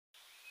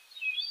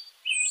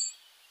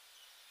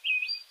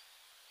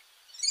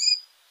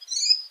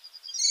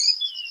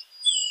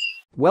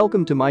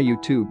Welcome to my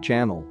YouTube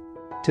channel.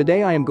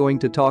 Today I am going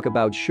to talk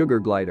about sugar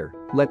glider.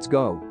 Let's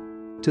go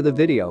to the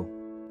video.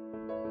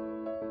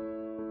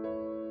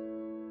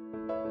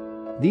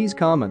 These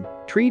common,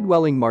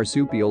 tree-dwelling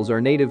marsupials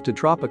are native to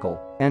tropical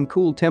and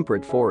cool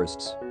temperate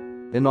forests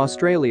in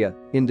Australia,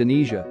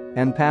 Indonesia,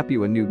 and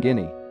Papua New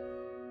Guinea.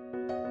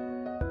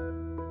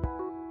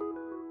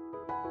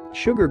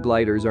 Sugar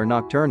gliders are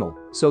nocturnal,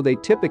 so they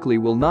typically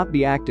will not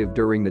be active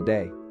during the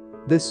day.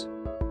 This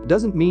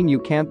doesn't mean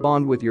you can't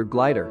bond with your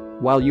glider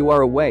while you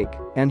are awake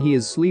and he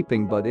is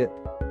sleeping, but it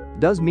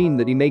does mean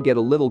that he may get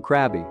a little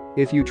crabby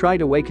if you try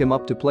to wake him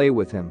up to play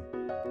with him.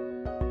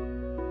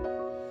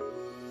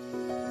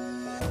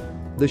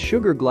 The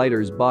sugar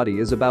glider's body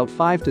is about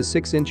 5 to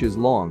 6 inches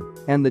long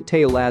and the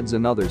tail adds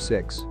another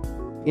 6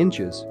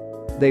 inches.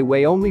 They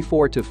weigh only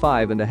 4 to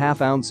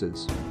 5.5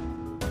 ounces.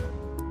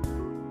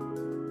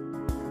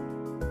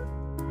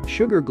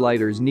 Sugar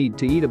gliders need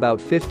to eat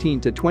about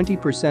 15 to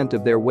 20%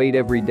 of their weight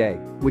every day,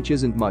 which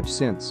isn't much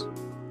since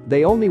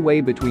they only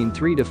weigh between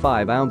 3 to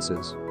 5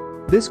 ounces.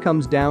 This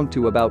comes down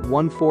to about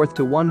 1/4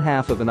 to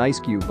 1/2 of an ice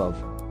cube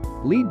of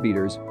lead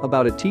beaters,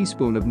 about a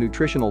teaspoon of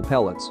nutritional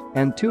pellets,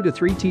 and 2 to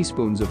 3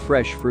 teaspoons of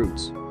fresh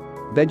fruits,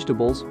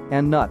 vegetables,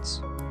 and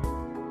nuts.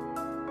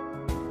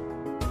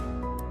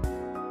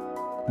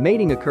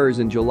 Mating occurs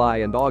in July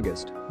and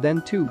August,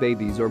 then 2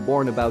 babies are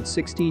born about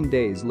 16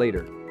 days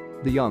later.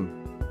 The young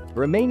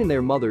remain in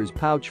their mother's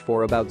pouch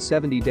for about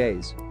 70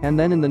 days and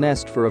then in the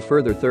nest for a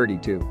further 30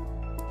 to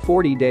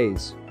 40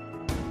 days.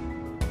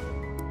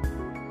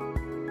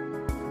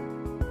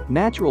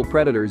 Natural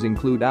predators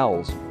include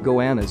owls,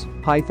 goannas,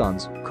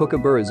 pythons,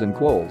 kookaburras and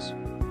quolls.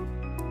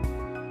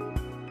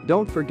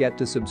 Don't forget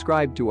to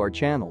subscribe to our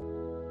channel.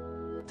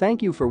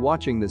 Thank you for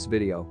watching this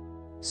video.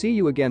 See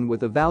you again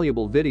with a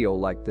valuable video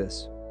like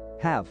this.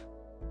 Have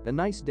a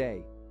nice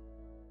day.